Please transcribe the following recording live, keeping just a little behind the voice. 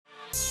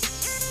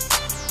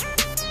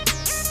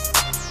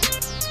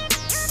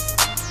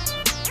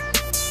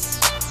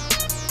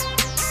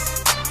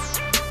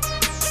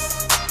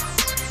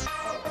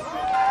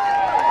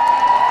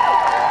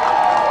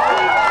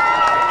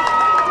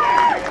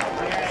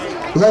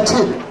Let's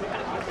hit it.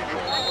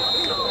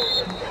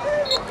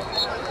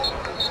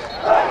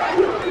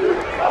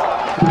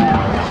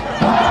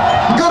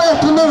 Good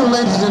afternoon,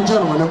 ladies and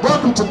gentlemen, and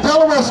welcome to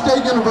Delaware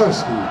State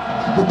University.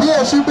 The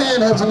DSU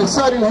Band has an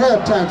exciting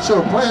halftime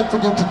show planned for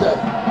you today.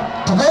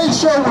 Today's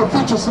show will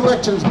feature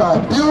selections by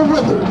Bill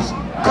Withers,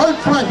 Kurt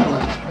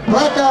Franklin,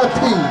 Black Eyed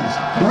Peas,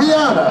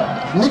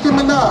 Rihanna, Nicki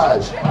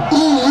Minaj,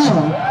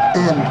 EU,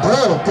 and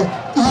Doug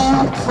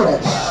E.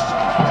 Fresh.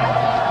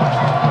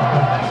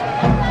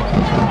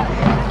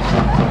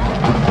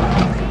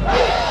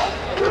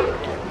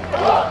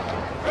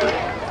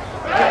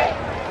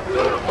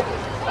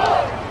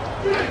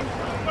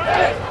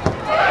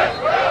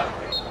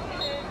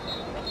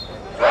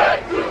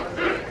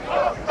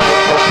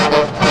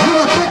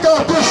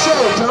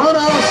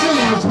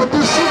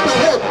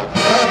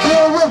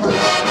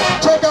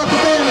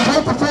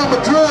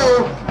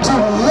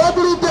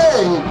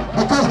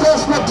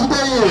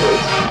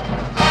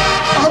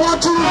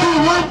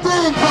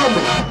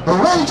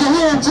 Raise your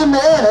hands in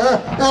the air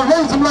and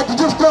raise them like you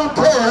just don't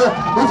care.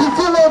 If you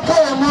feel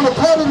okay and want to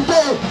party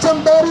today,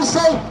 somebody say,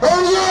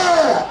 oh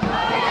yeah!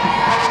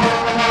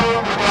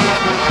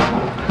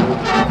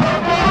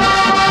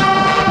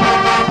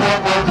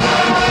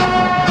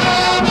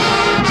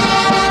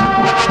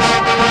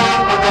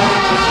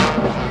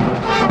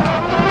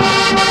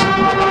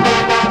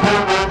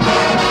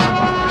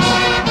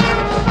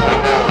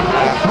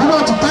 We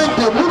want to thank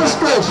the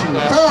administration,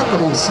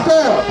 faculty,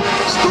 staff,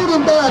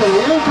 student body,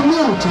 and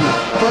community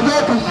for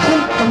their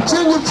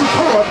continued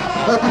support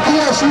of the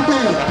DSU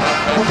Band.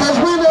 Because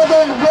whenever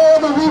and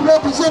wherever we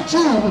represent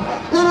you,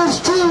 it is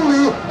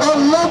truly a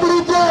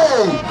lovely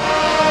day.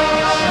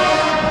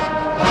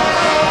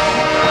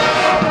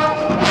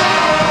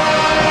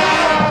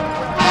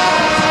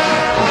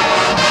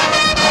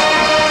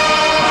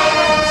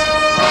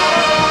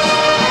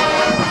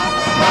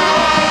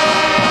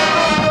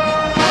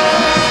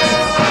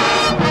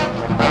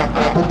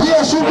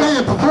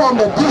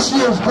 At this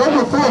year's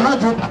Over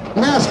 400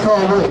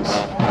 NASCAR race.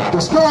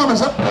 The storm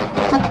is up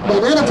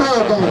with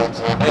NFL games,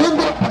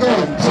 NBA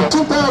games, the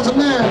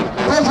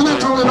 2009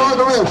 presidential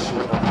inauguration,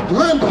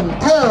 London,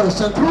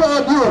 Paris, and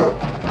throughout Europe.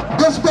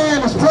 This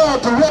band is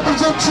proud to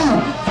represent you.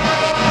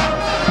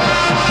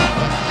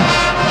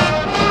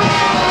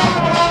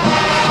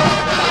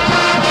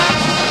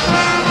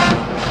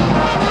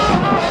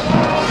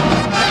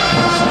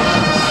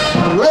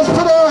 Let's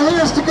put our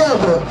hands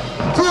together.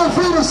 Feel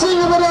free to sing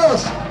it with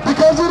us,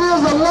 because it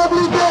is a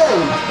lovely day.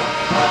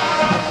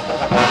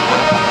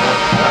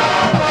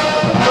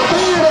 The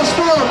band is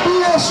for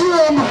DSU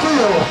on the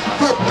field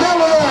for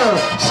Delaware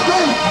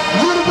State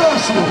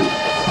University.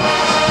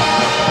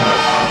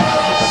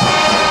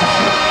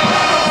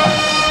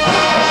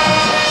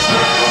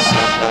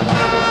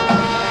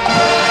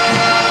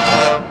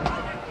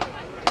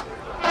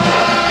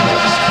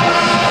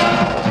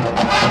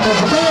 As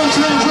the band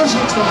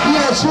transitions from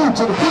DSU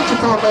to the feature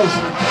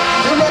formation,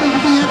 they're ready to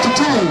be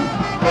entertained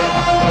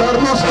by the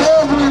most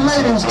elderly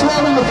ladies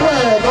twirling the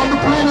flag on the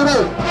planet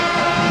Earth,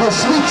 the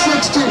Sweet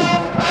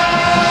 16.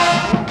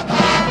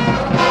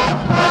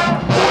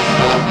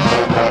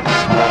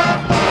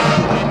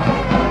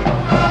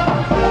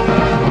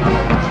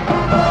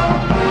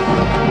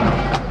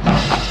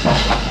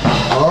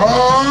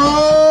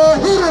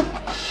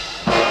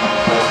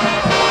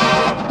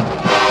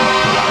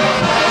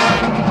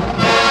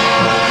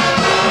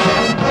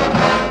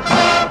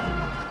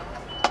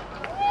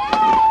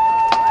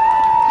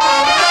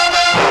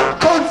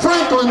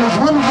 Is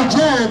one of the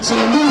giants in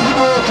the music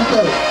world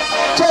today.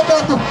 Check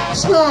out the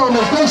Storm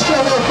as they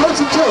show their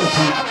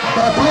versatility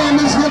by playing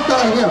this hit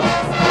by him.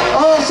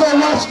 Also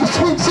watch the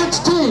Sweet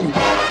 16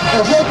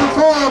 as they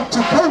perform to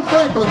Kurt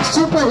Franklin's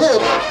super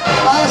hit,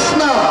 I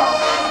Smile.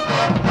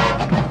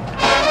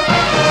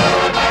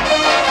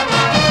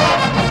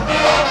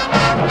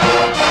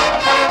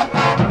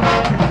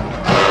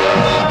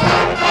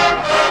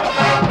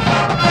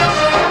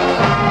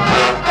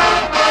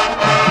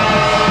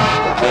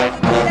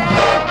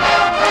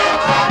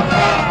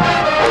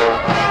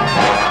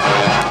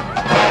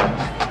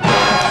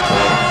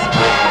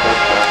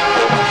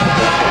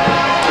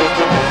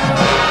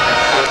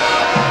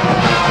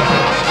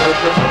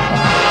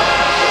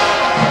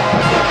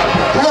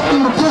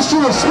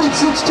 Sweet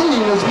 16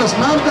 is Miss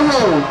Monica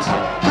Rhodes,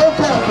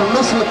 co-captain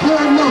Miss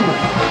LaKira Newman,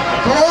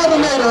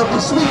 coordinator of the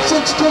Sweet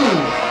 16,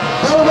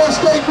 Delaware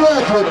State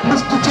graduate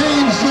Mr.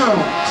 James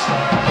Jones.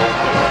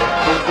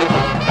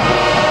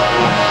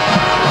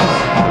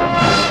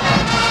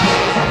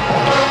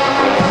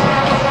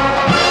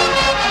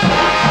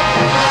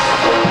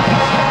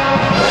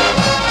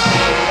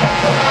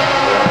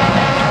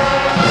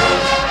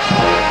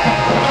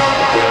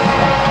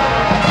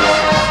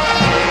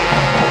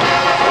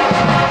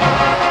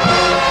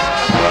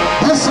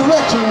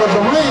 Was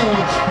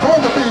arranged for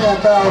the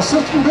band by our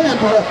assistant band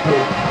director,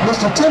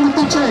 Mr.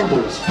 Timothy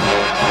Chambers.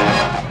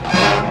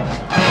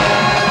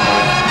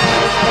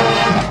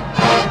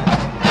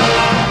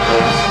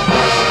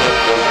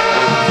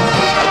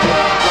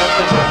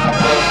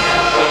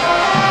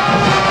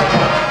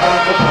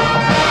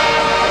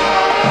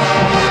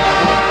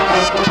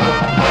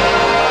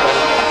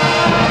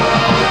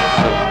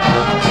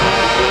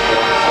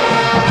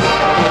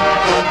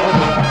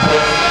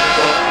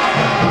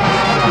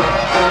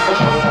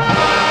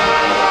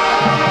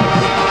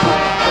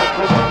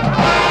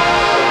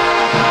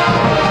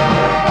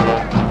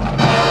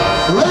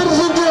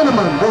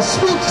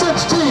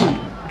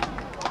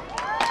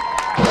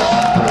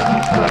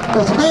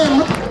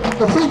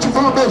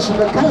 formation,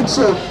 the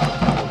concert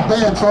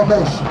band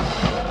formation.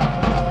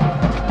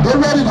 They're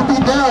ready to be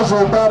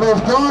dazzled by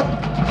those dark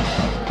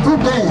fruit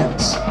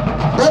bands,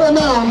 better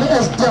known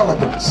as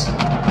delegates.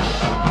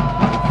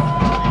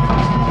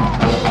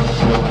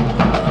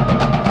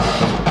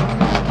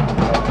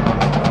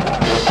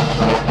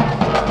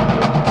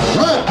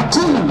 One,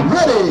 two,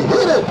 ready,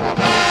 hit it!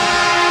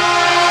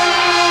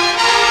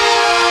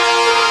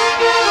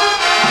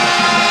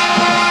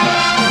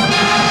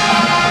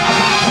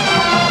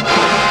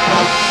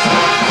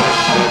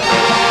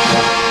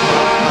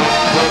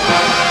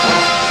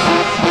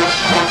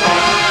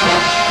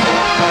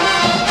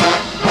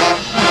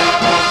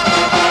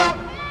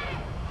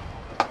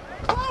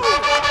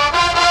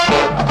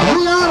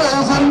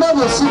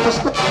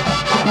 Superstar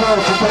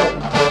today.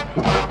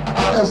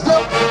 As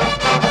that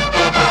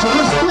to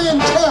this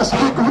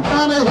fantastic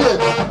Rihanna hit.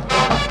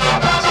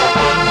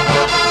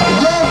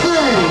 Your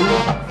thing.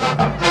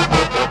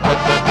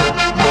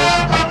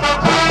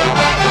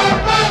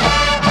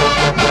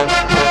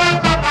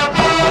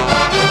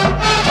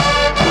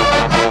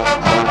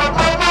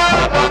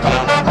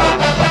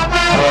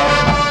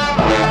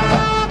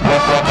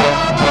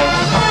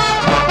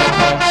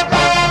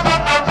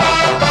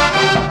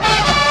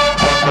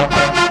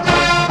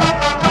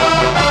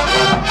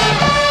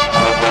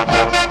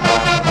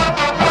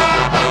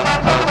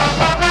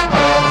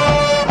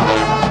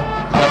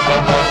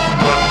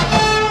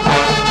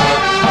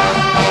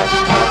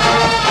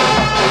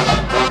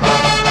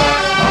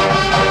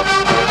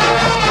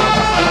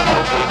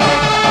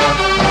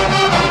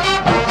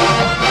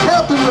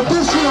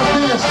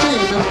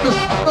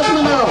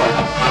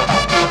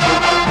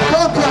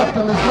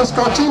 Miss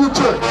Cartina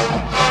Church.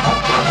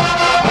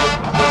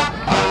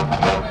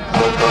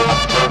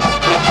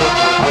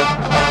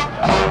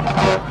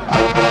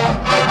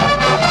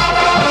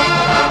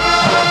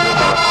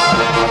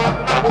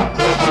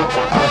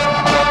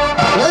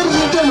 Ladies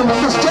and gentlemen,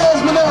 Miss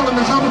Jasmine Allen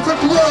is on the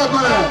 50-yard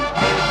line.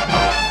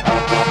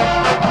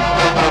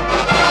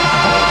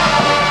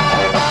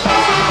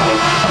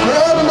 The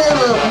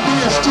coordinator of the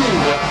dance team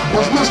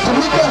was Miss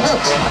Tamika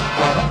Hudson.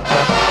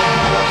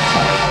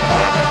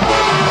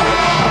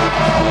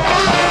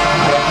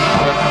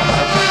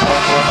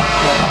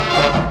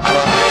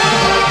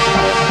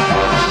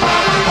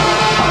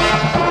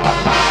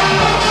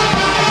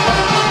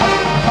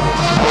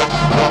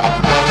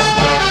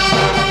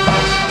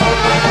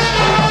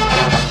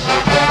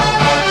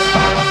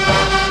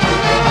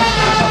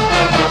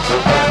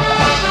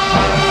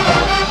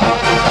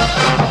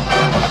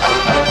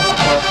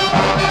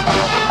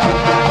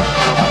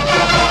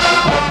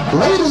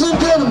 Ladies and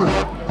gentlemen,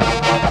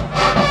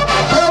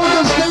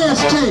 Pelicans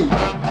dance team.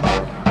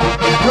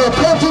 We're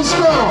approaching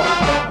strong.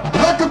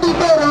 What could be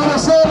better on a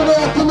Saturday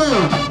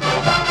afternoon?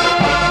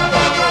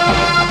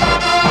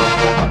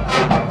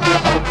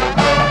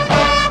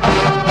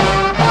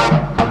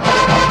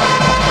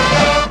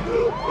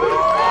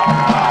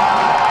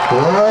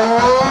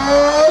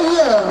 Oh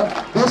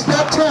yeah, it's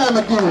that time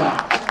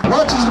again.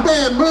 Watch as the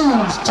band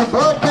moves to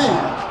Blood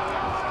Band.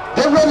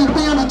 They're ready to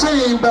be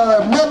entertained by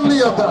a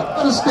medley of the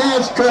hottest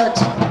dance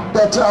tracks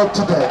that's out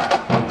today.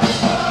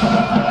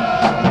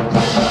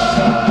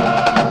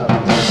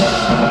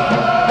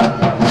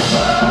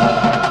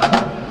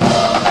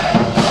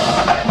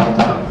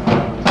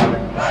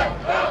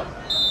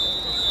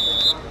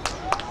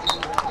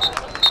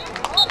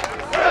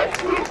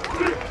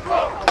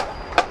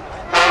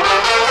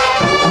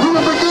 We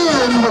will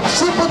begin with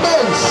Super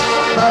Bass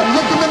by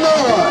Nicki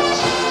Minaj.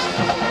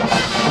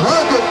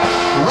 Rock it,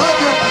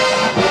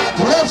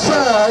 left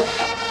side,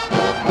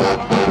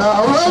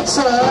 now right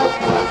side.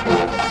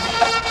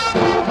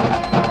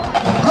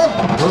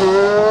 Oh,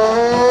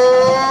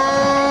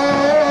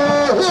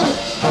 hit it.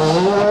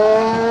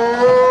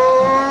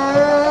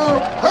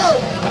 Oh.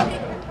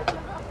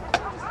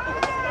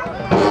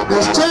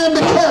 It's time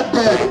to cat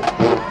daddy.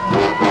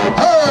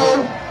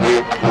 Oh.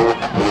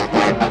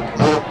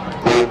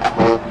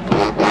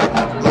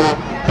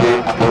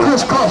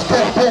 Crisscross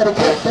cat daddy,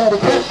 cat daddy,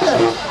 cat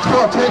daddy.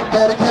 Cross cat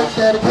daddy, cat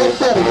daddy, cat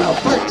daddy. Now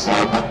flex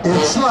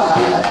and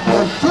slide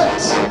and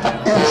flex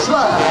and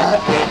slide.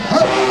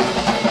 Hey.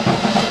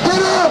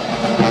 Get up!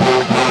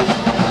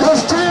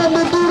 It's time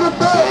to do the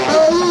back,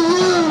 baby.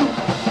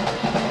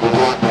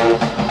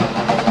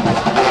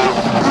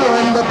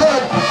 Doing the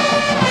back.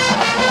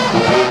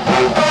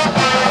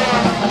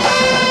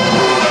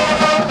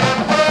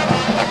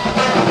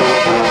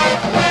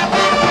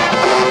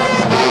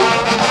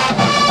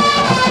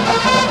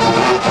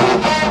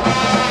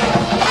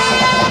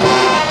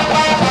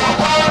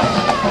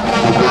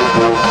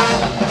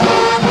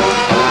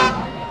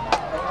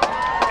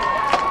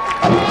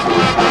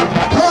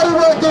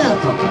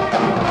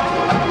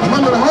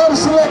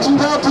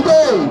 Selections out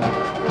today.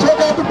 Check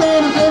out the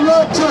band as they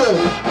rock to it.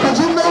 Cause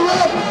you know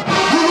what?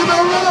 You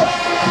know what?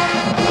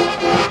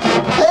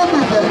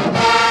 Every day.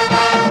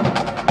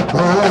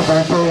 Oh,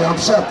 every day I'm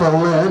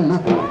shuffling.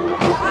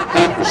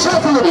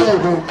 Shuffle it,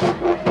 baby.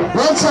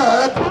 Right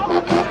side.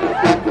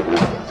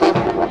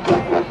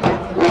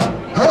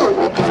 Ho,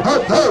 ho,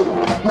 ho.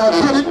 Now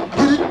get it,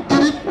 get it,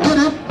 get it, get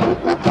it.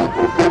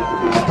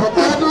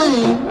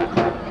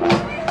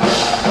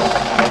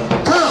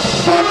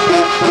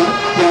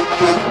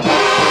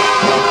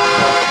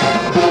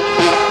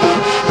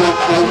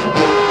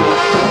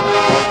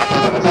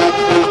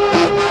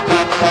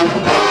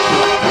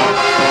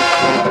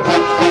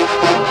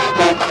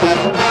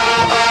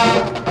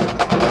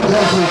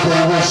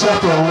 Everything will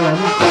settle in.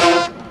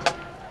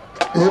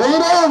 It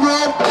ain't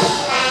over.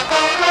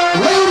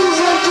 Ladies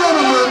and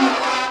gentlemen,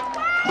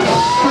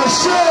 the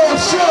show of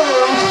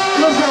shows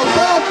is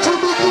about to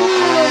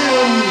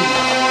begin.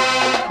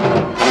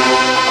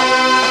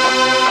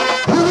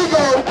 Here we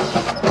go.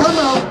 Come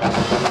on.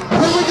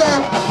 Here we go.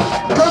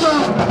 Come on.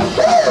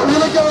 Here we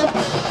go.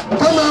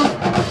 Come on.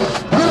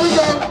 Here we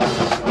go.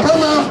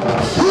 Come on.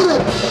 Hit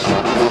it.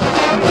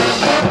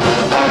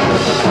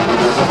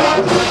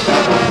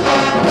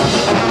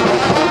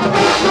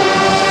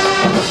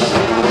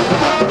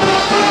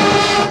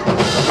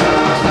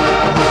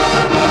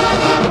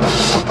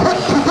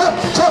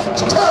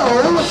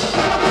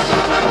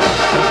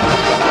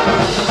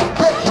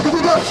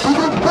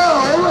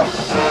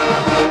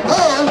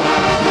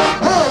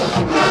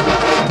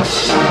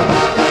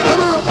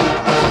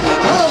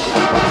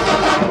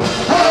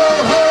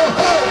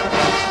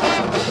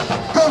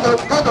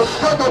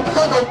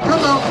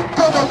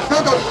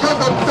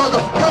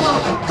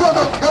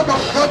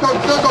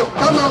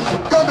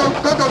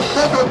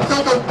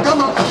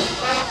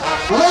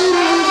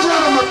 Ladies and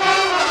gentlemen,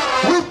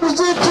 we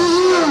present to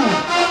you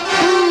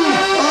the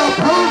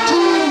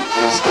approaching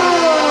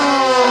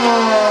star.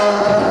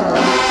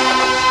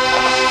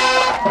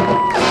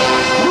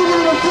 We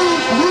want to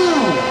thank you,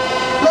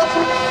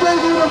 Delaware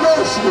State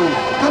University,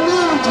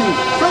 community,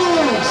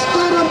 friends,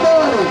 student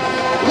body.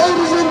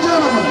 Ladies and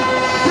gentlemen,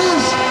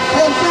 this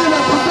has been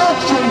a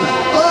production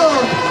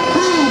of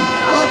the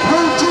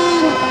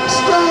approaching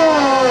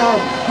star.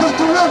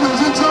 Mr. Evans,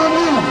 it's on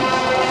you.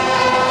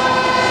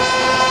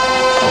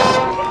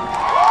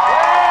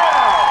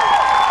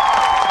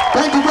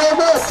 Thank you very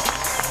much.